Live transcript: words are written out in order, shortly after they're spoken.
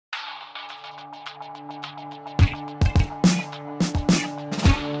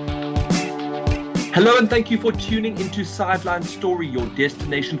Hello and thank you for tuning into Sideline Story, your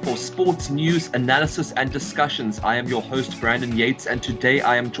destination for sports news, analysis and discussions. I am your host, Brandon Yates, and today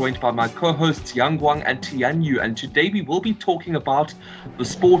I am joined by my co-hosts Yang Guang and Tian Yu. And today we will be talking about the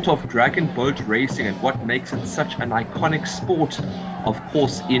sport of dragon boat racing and what makes it such an iconic sport, of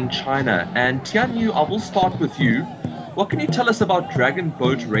course, in China. And Tian Yu, I will start with you. What can you tell us about dragon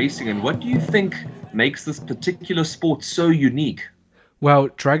boat racing and what do you think makes this particular sport so unique? Well,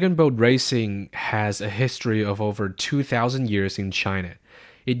 dragon boat racing has a history of over 2,000 years in China.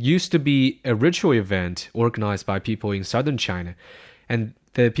 It used to be a ritual event organized by people in southern China, and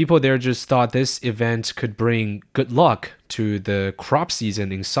the people there just thought this event could bring good luck to the crop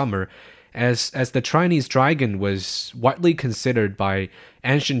season in summer, as the Chinese dragon was widely considered by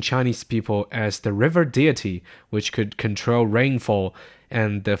ancient Chinese people as the river deity, which could control rainfall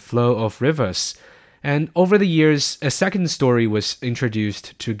and the flow of rivers. And over the years, a second story was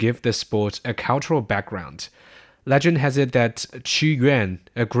introduced to give the sport a cultural background. Legend has it that Qu Yuan,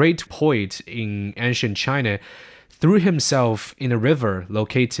 a great poet in ancient China, threw himself in a river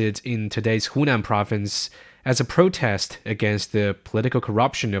located in today's Hunan province as a protest against the political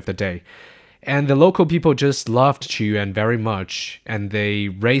corruption of the day. And the local people just loved Qu Yuan very much, and they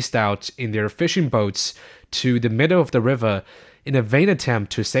raced out in their fishing boats to the middle of the river in a vain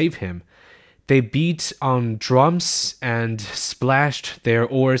attempt to save him. They beat on drums and splashed their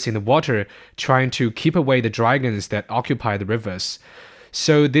oars in the water, trying to keep away the dragons that occupy the rivers.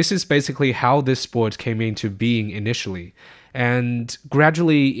 So this is basically how this sport came into being initially. And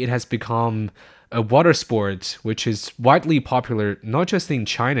gradually it has become a water sport, which is widely popular not just in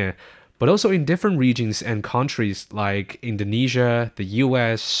China, but also in different regions and countries like Indonesia, the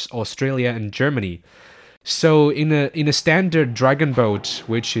US, Australia, and Germany. So in a standard dragon boat,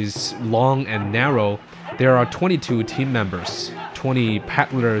 which is long and narrow, there are 22 team members, 20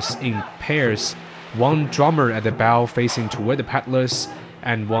 paddlers in pairs, one drummer at the bow facing toward the paddlers,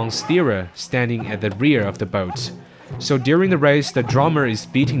 and one steerer standing at the rear of the boat. So during the race, the drummer is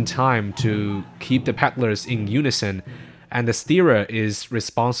beating time to keep the paddlers in unison, and the steerer is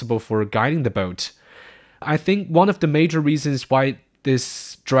responsible for guiding the boat. I think one of the major reasons why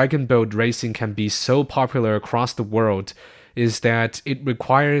this dragon boat racing can be so popular across the world is that it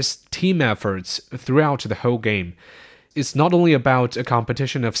requires team efforts throughout the whole game. It's not only about a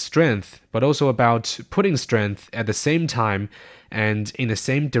competition of strength, but also about putting strength at the same time and in the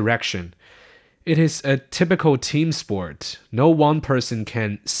same direction. It is a typical team sport. No one person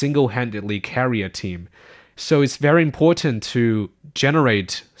can single-handedly carry a team. So it's very important to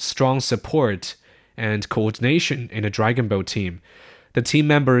generate strong support and coordination in a dragon boat team. The team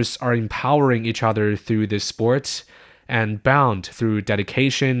members are empowering each other through this sport and bound through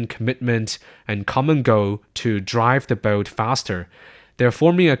dedication, commitment, and common goal to drive the boat faster. They're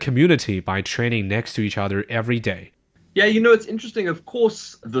forming a community by training next to each other every day. Yeah, it's interesting. Of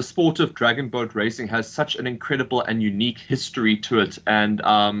course, the sport of dragon boat racing has such an incredible and unique history to it. And,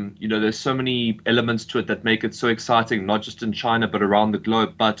 there's so many elements to it that make it so exciting, not just in China, but around the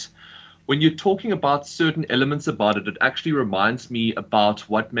globe. But when you're talking about certain elements about it, it actually reminds me about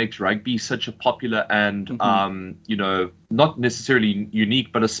what makes rugby such a popular and, not necessarily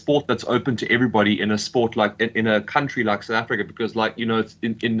unique, but a sport that's open to everybody in a sport like in a country like South Africa, because it's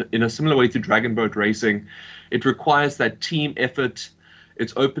in a similar way to dragon boat racing, it requires that team effort.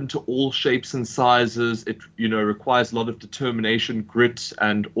 It's open to all shapes and sizes. It, requires a lot of determination, grit,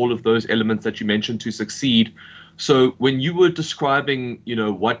 and all of those elements that you mentioned to succeed. So when you were describing,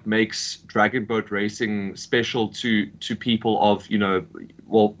 what makes dragon boat racing special to people of,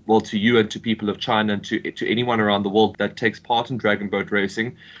 to you and to people of China and to anyone around the world that takes part in dragon boat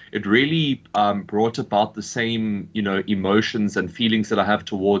racing, it really brought about the same, emotions and feelings that I have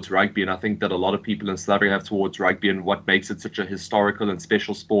towards rugby. And I think that a lot of people in South Africa have towards rugby and what makes it such a historical and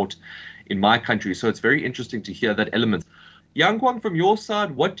special sport in my country. So it's very interesting to hear that element. Yang Guang, from your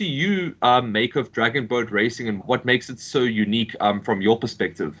side, what do you make of dragon boat racing and what makes it so unique from your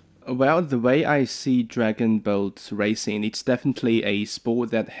perspective? Well, the way I see dragon boat racing, it's definitely a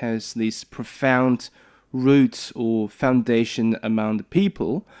sport that has this profound roots or foundation among the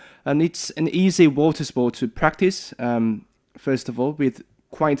people. And it's an easy water sport to practice, first of all, with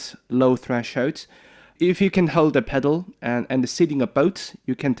quite low thresholds. If you can hold a pedal and sit in a boat,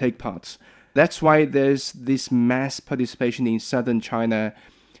 you can take part. That's why there's this mass participation in southern China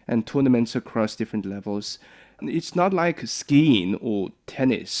and tournaments across different levels. It's not like skiing or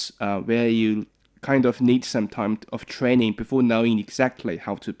tennis, where you kind of need some time of training before knowing exactly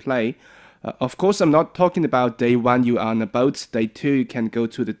how to play. Of course, I'm not talking about day one you are on a boat, day two you can go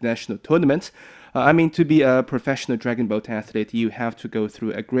to the national tournament. I mean, to be a professional dragon boat athlete, you have to go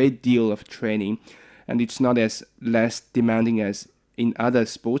through a great deal of training, and it's not as less demanding as in other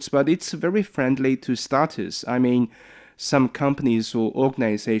sports, but it's very friendly to starters. I mean, some companies or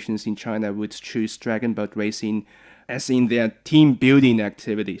organizations in China would choose dragon boat racing as in their team building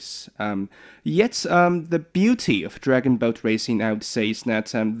activities. Yet, the beauty of dragon boat racing, I would say, is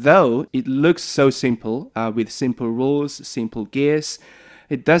that though it looks so simple, with simple rules, simple gears,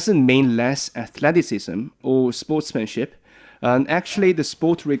 it doesn't mean less athleticism or sportsmanship. And actually, the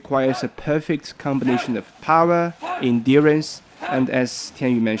sport requires a perfect combination of power, endurance, and as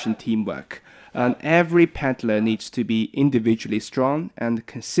Tianyu mentioned, teamwork. And every paddler needs to be individually strong and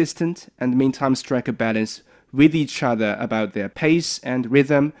consistent, and meantime strike a balance with each other about their pace and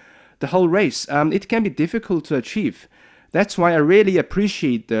rhythm the whole race. It can be difficult to achieve. That's why I really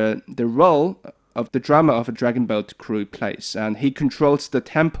appreciate the role of the drummer of a dragon boat crew plays. And he controls the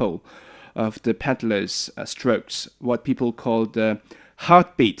tempo of the paddlers' strokes, what people call the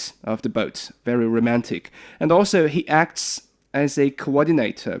heartbeat of the boat. Very romantic. And also he acts as a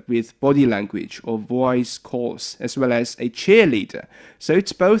coordinator with body language or voice calls, as well as a cheerleader. So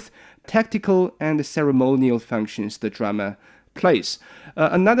it's both tactical and ceremonial functions the drummer plays.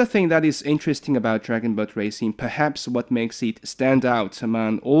 Another thing that is interesting about dragon boat racing, perhaps what makes it stand out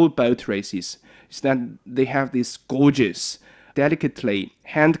among all boat races, is that they have this gorgeous, delicately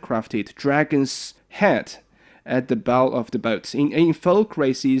handcrafted dragon's head at the bow of the boat. In folk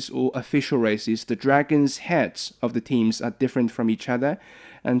races or official races, the dragon's heads of the teams are different from each other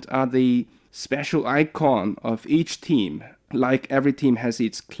and are the special icon of each team. Like every team has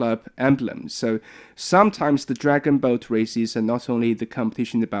its club emblem. So sometimes the dragon boat races are not only the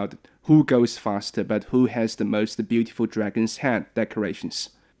competition about who goes faster, but who has the most beautiful dragon's head decorations.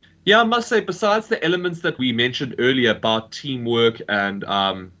 Yeah, I must say, besides the elements that we mentioned earlier about teamwork and,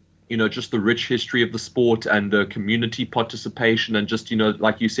 just the rich history of the sport and the community participation and just,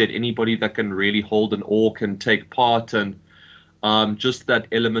 like you said, anybody that can really hold an oar can take part and just that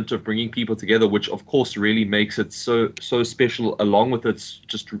element of bringing people together, which of course really makes it so special, along with its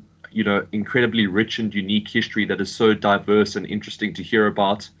just incredibly rich and unique history that is so diverse and interesting to hear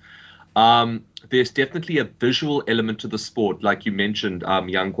about. There's definitely a visual element to the sport, like you mentioned,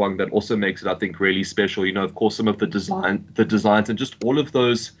 Yang Guang, that also makes it, I think, really special. Of course, some of the designs, and just all of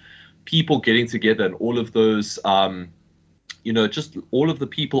those people getting together, and all of those just all of the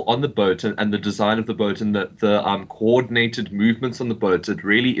people on the boat and the design of the boat and the coordinated movements on the boat. It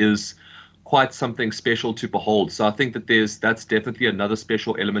really is quite something special to behold. So I think that that's definitely another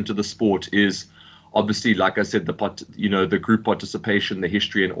special element of the sport is obviously, like I said, the group participation, the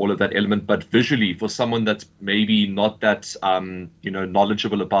history and all of that element. But visually, for someone that's maybe not that,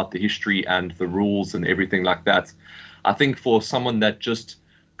 knowledgeable about the history and the rules and everything like that, I think for someone that just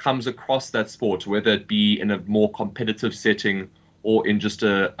comes across that sport, whether it be in a more competitive setting or in just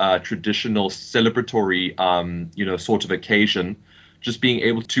a traditional celebratory, sort of occasion, just being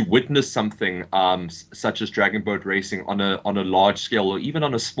able to witness something such as dragon boat racing on a large scale or even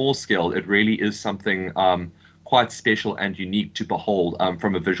on a small scale, it really is something quite special and unique to behold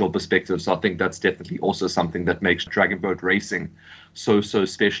from a visual perspective. So I think that's definitely also something that makes dragon boat racing so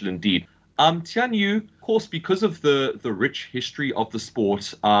special indeed. Tianyu, of course, because of the rich history of the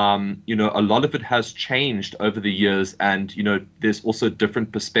sport, a lot of it has changed over the years, and there's also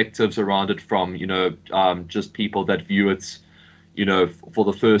different perspectives around it from just people that view it for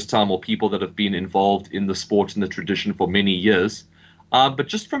the first time, or people that have been involved in the sport and the tradition for many years. But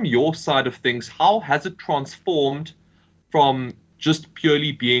just from your side of things, how has it transformed from just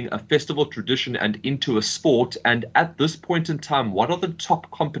purely being a festival tradition and into a sport? And at this point in time, what are the top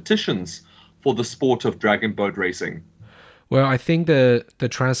competitions for the sport of dragon boat racing? Well, I think the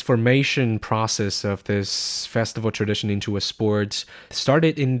transformation process of this festival tradition into a sport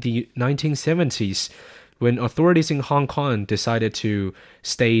started in the 1970s when authorities in Hong Kong decided to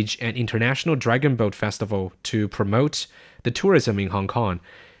stage an international dragon boat festival to promote the tourism in Hong Kong.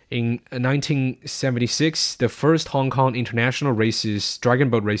 In 1976, the first Hong Kong international dragon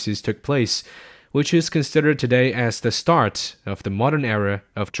boat races took place, which is considered today as the start of the modern era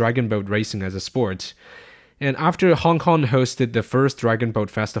of dragon boat racing as a sport. And after Hong Kong hosted the first dragon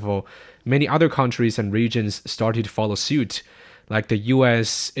boat festival, many other countries and regions started to follow suit. Like the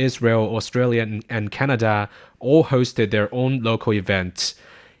US, Israel, Australia, and Canada all hosted their own local events.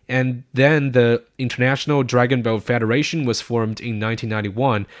 And then the International Dragon Boat Federation was formed in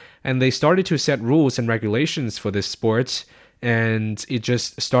 1991, and they started to set rules and regulations for this sport, and it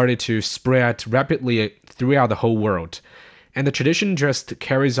just started to spread rapidly throughout the whole world. And the tradition just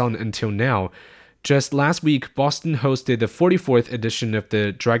carries on until now. Just last week, Boston hosted the 44th edition of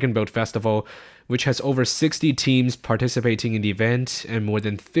the Dragon Boat Festival, which has over 60 teams participating in the event and more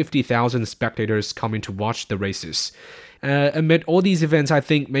than 50,000 spectators coming to watch the races. Amid all these events, I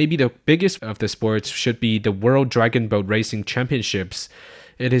think maybe the biggest of the sports should be the World Dragon Boat Racing Championships.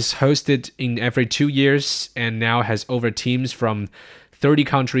 It is hosted in every 2 years and now has over teams from 30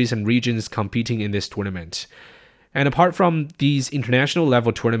 countries and regions competing in this tournament. And apart from these international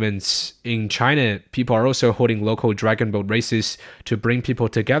level tournaments, in China, people are also holding local dragon boat races to bring people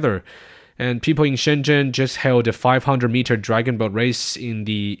together. And people in Shenzhen just held a 500-meter dragon boat race in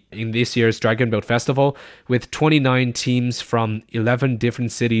this year's Dragon Boat Festival with 29 teams from 11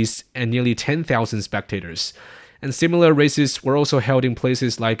 different cities and nearly 10,000 spectators. And similar races were also held in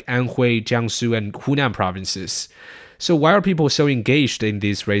places like Anhui, Jiangsu, and Hunan provinces. So why are people so engaged in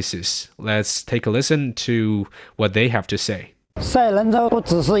these races? Let's take a listen to what they have to say. Dragon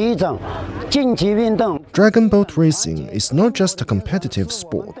boat racing is not just a competitive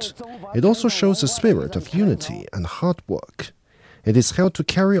sport. It also shows a spirit of unity and hard work. It is held to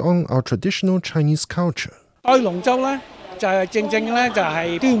carry on our traditional Chinese culture.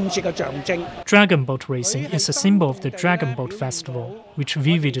 Dragon boat racing is a symbol of the Dragon Boat Festival, which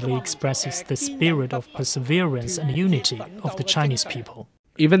vividly expresses the spirit of perseverance and unity of the Chinese people.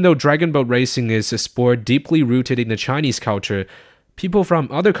 Even though dragon boat racing is a sport deeply rooted in the Chinese culture, people from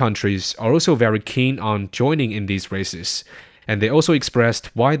other countries are also very keen on joining in these races, and they also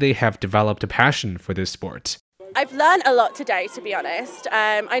expressed why they have developed a passion for this sport. I've learned a lot today, to be honest.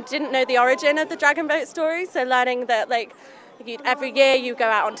 I didn't know the origin of the dragon boat story, so learning that every year you go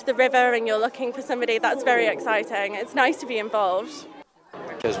out onto the river and you're looking for somebody, that's very exciting. It's nice to be involved.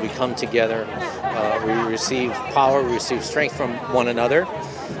 Because we come together, we receive power, we receive strength from one another,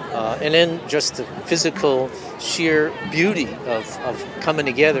 and then just the physical sheer beauty of coming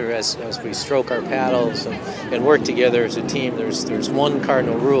together as we stroke our paddles and work together as a team. There's one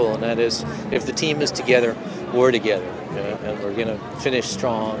cardinal rule, and that is if the team is together, we're together, and we're going to finish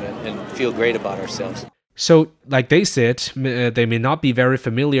strong and feel great about ourselves. So, like they said, they may not be very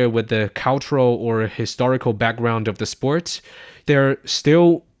familiar with the cultural or historical background of the sport. They're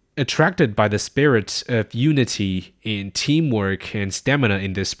still attracted by the spirit of unity in teamwork and stamina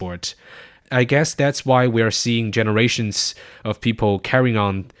in this sport. I guess that's why we're seeing generations of people carrying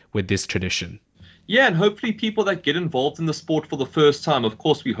on with this tradition. Yeah, and hopefully people that get involved in the sport for the first time, of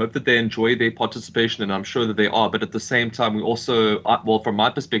course, we hope that they enjoy their participation, and I'm sure that they are. But at the same time, we also, well, from my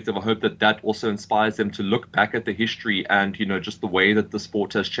perspective, I hope that also inspires them to look back at the history and, just the way that the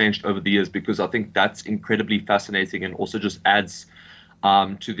sport has changed over the years, because I think that's incredibly fascinating and also just adds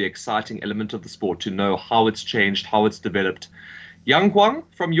to the exciting element of the sport to know how it's changed, how it's developed. Yang Huang,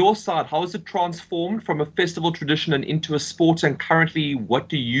 from your side, how has it transformed from a festival tradition and into a sport? And currently, what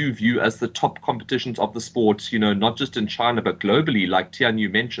do you view as the top competitions of the sport, not just in China, but globally, like Tian you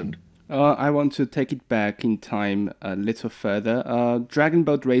mentioned? I want to take it back in time a little further. Dragon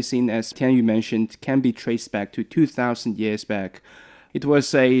boat racing, as Tian Yu mentioned, can be traced back to 2,000 years back. It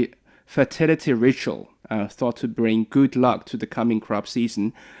was a fertility ritual thought to bring good luck to the coming crop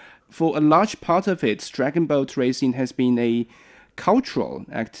season. For a large part of it, dragon boat racing has been a cultural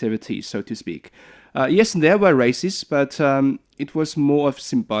activity, so to speak. Yes, there were races, but it was more of a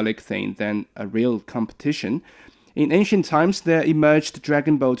symbolic thing than a real competition. In ancient times, there emerged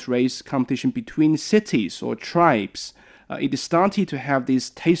dragon boat race competition between cities or tribes. It started to have this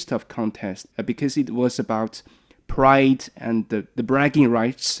taste of contest because it was about pride and the bragging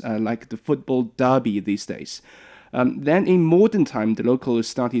rights, like the football derby these days. Then in modern time, the locals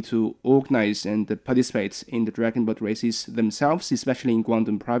started to organize and participate in the dragon boat races themselves, especially in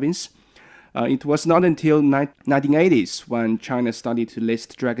Guangdong province. It was not until 1980s when China started to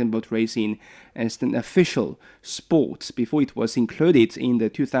list dragon boat racing as an official sport before it was included in the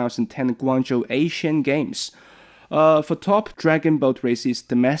 2010 Guangzhou Asian Games. For top dragon boat races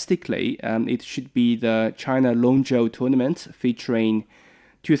domestically, it should be the China Longzhou tournament featuring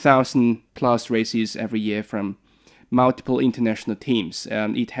 2,000 plus races every year from multiple international teams.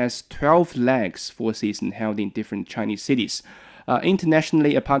 It has 12 legs for a season held in different Chinese cities.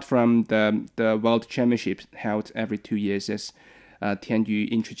 Internationally, apart from the World Championship held every 2 years, as Tian Yu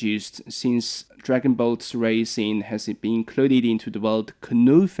introduced, since dragon boat racing has been included into the World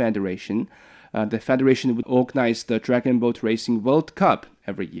Canoe Federation, the federation would organize the Dragon Boat Racing World Cup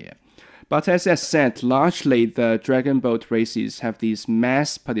every year. But as I said, largely the dragon boat races have these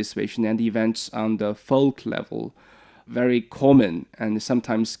mass participation and events on the folk level, very common and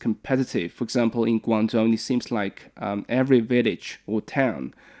sometimes competitive. For example, in Guangdong, it seems like every village or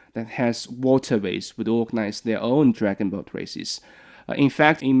town that has waterways would organize their own dragon boat races. In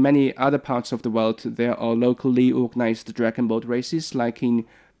fact, in many other parts of the world, there are locally organized dragon boat races, like in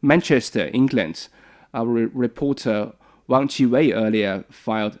Manchester, England. Our reporter Wang Jiwei earlier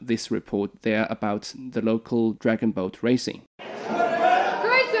filed this report there about the local dragon boat racing.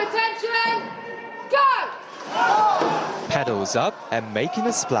 Grease attention, go! Paddles up and making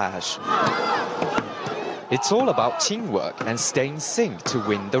a splash. It's all about teamwork and staying sync to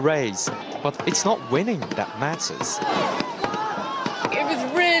win the race. But it's not winning that matters. It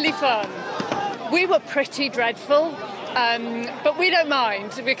was really fun. We were pretty dreadful, but we don't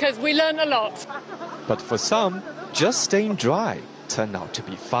mind because we learn a lot. But for some, just staying dry turned out to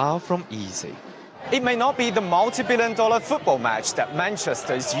be far from easy. It may not be the multi-billion-dollar football match that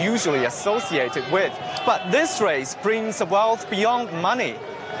Manchester is usually associated with, but this race brings a wealth beyond money.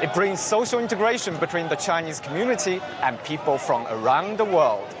 It brings social integration between the Chinese community and people from around the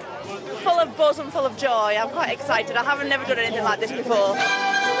world. Full of buzz and full of joy. I'm quite excited. I haven't never done anything like this before.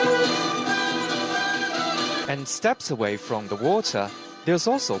 And steps away from the water, there's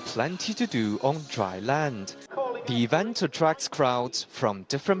also plenty to do on dry land. The event attracts crowds from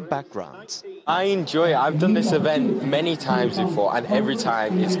different backgrounds. I enjoy it. I've done this event many times before, and every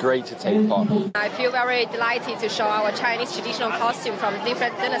time it's great to take part. I feel very delighted to show our Chinese traditional costume from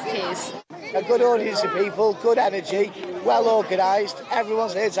different dynasties. A good audience of people, good energy, well organised,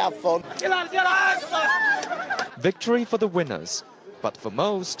 everyone's here to have fun. Victory for the winners, but for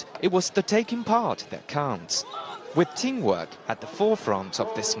most, it was the taking part that counts, with teamwork at the forefront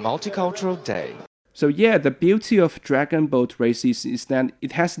of this multicultural day. So yeah, the beauty of dragon boat races is that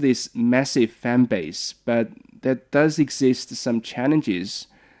it has this massive fan base, but there does exist some challenges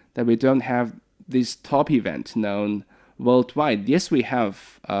that we don't have this top event known worldwide. Yes, we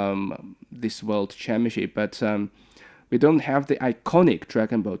have this world championship, but we don't have the iconic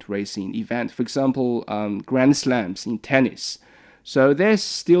dragon boat racing event. For example, Grand Slams in tennis. So there's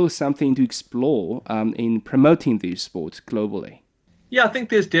still something to explore in promoting these sports globally. Yeah, I think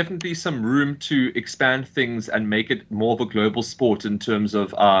there's definitely some room to expand things and make it more of a global sport in terms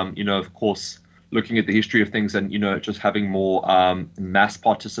of, of course, looking at the history of things and, just having more mass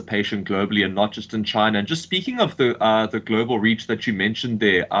participation globally and not just in China. And just speaking of the global reach that you mentioned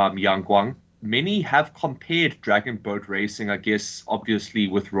there, Yang Guang, many have compared dragon boat racing, I guess, obviously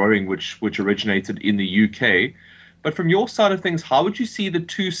with rowing, which originated in the UK. But from your side of things, how would you see the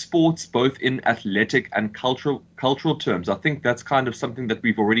two sports, both in athletic and cultural terms? I think that's kind of something that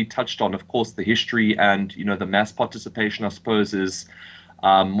we've already touched on. Of course, the history and, the mass participation, I suppose, is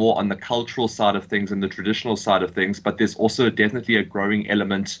more on the cultural side of things and the traditional side of things. But there's also definitely a growing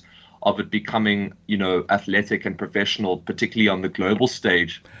element of it becoming, athletic and professional, particularly on the global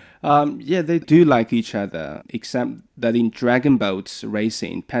stage. Yeah, they do like each other, except that in dragon boat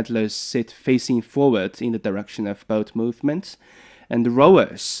racing, paddlers sit facing forward in the direction of boat movement, and the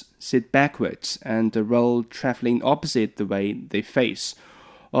rowers sit backwards and row traveling opposite the way they face.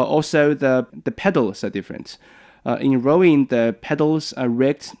 Also, the pedals are different. In rowing, the pedals are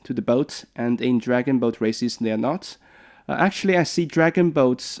rigged to the boat, and in dragon boat races, they are not. Actually, I see dragon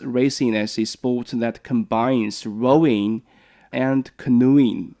boats racing as a sport that combines rowing and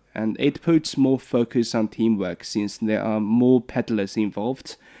canoeing, and it puts more focus on teamwork since there are more paddlers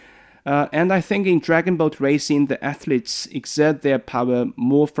involved. And I think in dragon boat racing, the athletes exert their power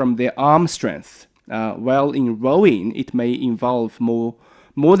more from their arm strength, while in rowing, it may involve more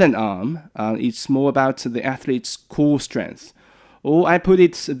than arm. It's more about the athlete's core strength. Or I put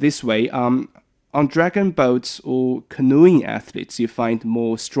it this way, on dragon boats or canoeing athletes, you find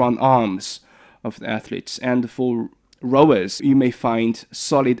more strong arms of the athletes, and for rowers, you may find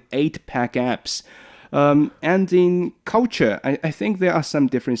solid 8-pack abs. And in culture, I think there are some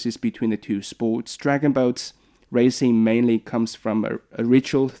differences between the two sports. Dragon boats racing mainly comes from a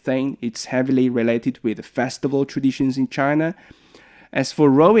ritual thing. It's heavily related with festival traditions in China. As for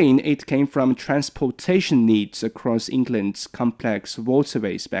rowing, it came from transportation needs across England's complex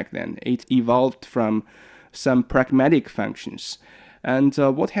waterways back then. It evolved from some pragmatic functions. And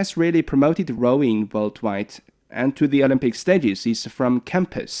what has really promoted rowing worldwide and to the Olympic stages is from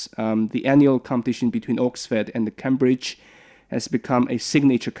campus. The annual competition between Oxford and Cambridge has become a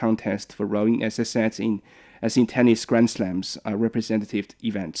signature contest for rowing, as I said, as in tennis Grand Slams are representative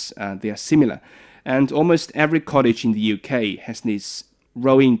events. They are similar. And almost every college in the UK has this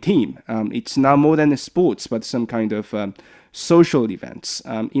rowing team. It's now more than a sports, but some kind of social events.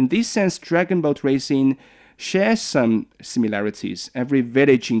 In this sense, dragon boat racing shares some similarities. Every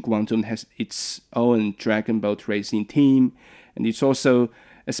village in Guangdong has its own dragon boat racing team, and it's also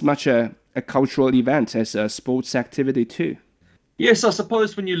as much a cultural event as a sports activity too. Yes, I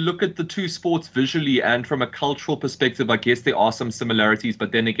suppose when you look at the two sports visually and from a cultural perspective, I guess there are some similarities,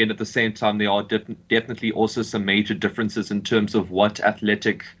 but then again, at the same time, there are definitely also some major differences in terms of what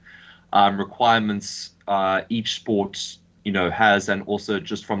athletic requirements each sport, has, and also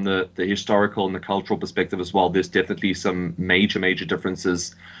just from the historical and the cultural perspective as well. There's definitely some major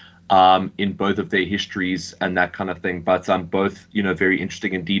differences in both of their histories and that kind of thing. But both, very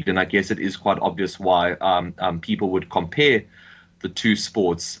interesting indeed. And I guess it is quite obvious why people would compare the two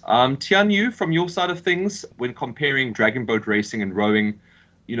sports. Tian Yu, from your side of things, when comparing dragon boat racing and rowing,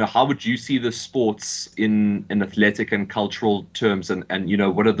 how would you see the sports in athletic and cultural terms, and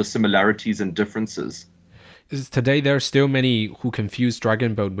what are the similarities and differences? Today, there are still many who confuse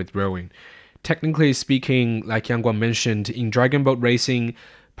dragon boat with rowing. Technically speaking, like Yang Guang mentioned, in dragon boat racing,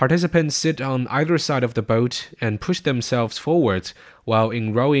 participants sit on either side of the boat and push themselves forward, while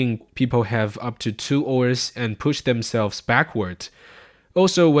in rowing, people have up to 2 oars and push themselves backward.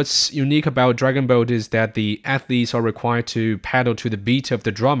 Also, what's unique about dragon boat is that the athletes are required to paddle to the beat of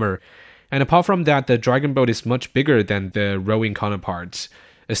the drummer. And apart from that, the dragon boat is much bigger than the rowing counterparts.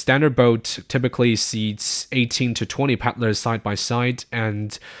 A standard boat typically seats 18 to 20 paddlers side by side,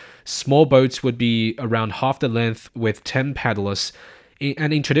 and small boats would be around half the length with 10 paddlers.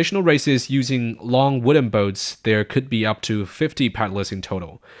 And in traditional races using long wooden boats, there could be up to 50 paddlers in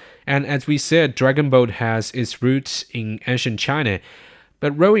total. And as we said, dragon boat has its roots in ancient China,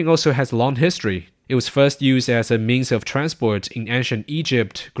 but rowing also has a long history. It was first used as a means of transport in ancient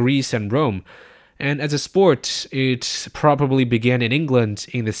Egypt, Greece, and Rome. And as a sport, it probably began in England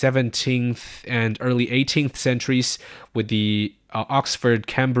in the 17th and early 18th centuries with the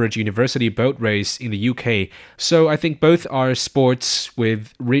Oxford-Cambridge University boat race in the UK. So I think both are sports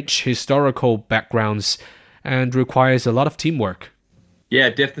with rich historical backgrounds and requires a lot of teamwork. Yeah,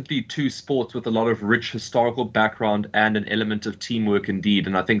 definitely two sports with a lot of rich historical background and an element of teamwork indeed.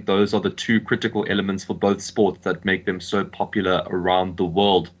 And I think those are the two critical elements for both sports that make them so popular around the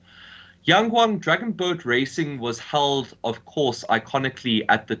world. Yangguang, dragon boat racing was held, of course, iconically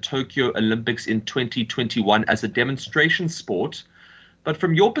at the Tokyo Olympics in 2021 as a demonstration sport. But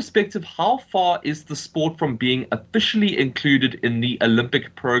from your perspective, how far is the sport from being officially included in the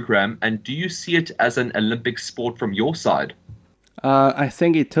Olympic program? And do you see it as an Olympic sport from your side? I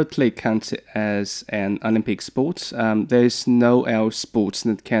think it totally counts as an Olympic sport. There is no else sports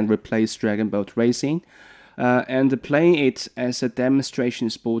that can replace dragon boat racing. And playing it as a demonstration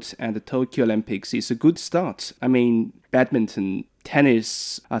sport at the Tokyo Olympics is a good start. I mean, badminton,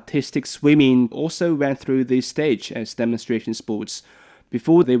 tennis, artistic swimming also went through this stage as demonstration sports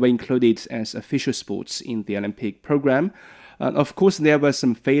before they were included as official sports in the Olympic program. Of course, there were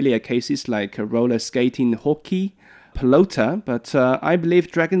some failure cases like roller skating, hockey, pelota, but I believe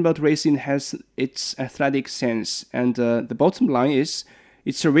dragon boat racing has its athletic sense, and the bottom line is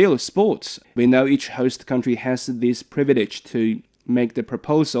it's a real sport. We know each host country has this privilege to make the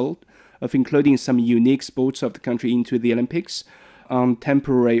proposal of including some unique sports of the country into the Olympics on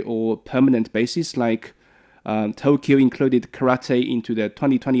temporary or permanent basis, like Tokyo included karate into the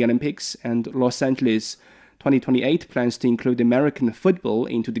 2020 Olympics, and Los Angeles 2028 plans to include American football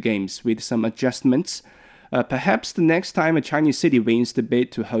into the games with some adjustments. Perhaps the next time a Chinese city wins the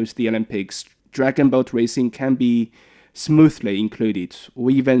bid to host the Olympics, dragon boat racing can be smoothly included,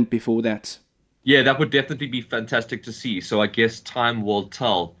 or even before that. Yeah, that would definitely be fantastic to see. So I guess time will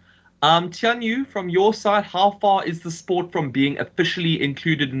tell. Tian Yu, from your side, how far is the sport from being officially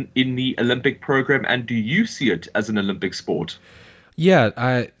included in the Olympic program, and do you see it as an Olympic sport? Yeah,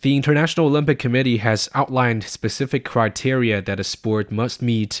 the International Olympic Committee has outlined specific criteria that a sport must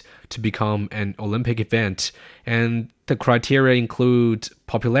meet to become an Olympic event. And the criteria include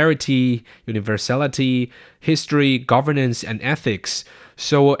popularity, universality, history, governance, and ethics.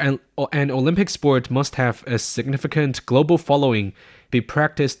 So an Olympic sport must have a significant global following, be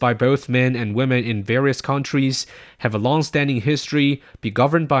practiced by both men and women in various countries, have a long-standing history, be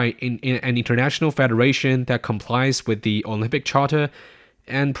governed by an international federation that complies with the Olympic Charter,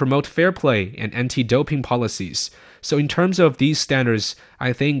 and promote fair play and anti-doping policies. So in terms of these standards,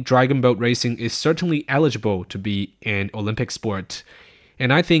 I think dragon boat racing is certainly eligible to be an Olympic sport.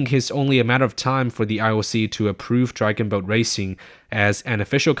 And I think it's only a matter of time for the IOC to approve dragon boat racing as an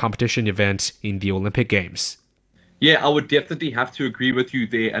official competition event in the Olympic Games. Yeah, I would definitely have to agree with you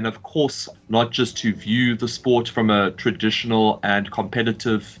there. And of course, not just to view the sport from a traditional and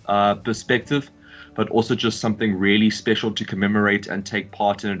competitive perspective, but also just something really special to commemorate and take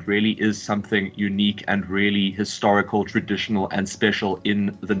part in. It really is something unique and really historical, traditional, and special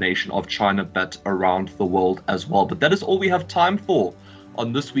in the nation of China, but around the world as well. But that is all we have time for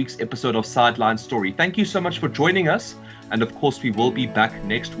on this week's episode of Sideline Story. Thank you so much for joining us. And of course, we will be back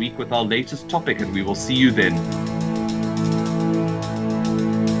next week with our latest topic, and we will see you then.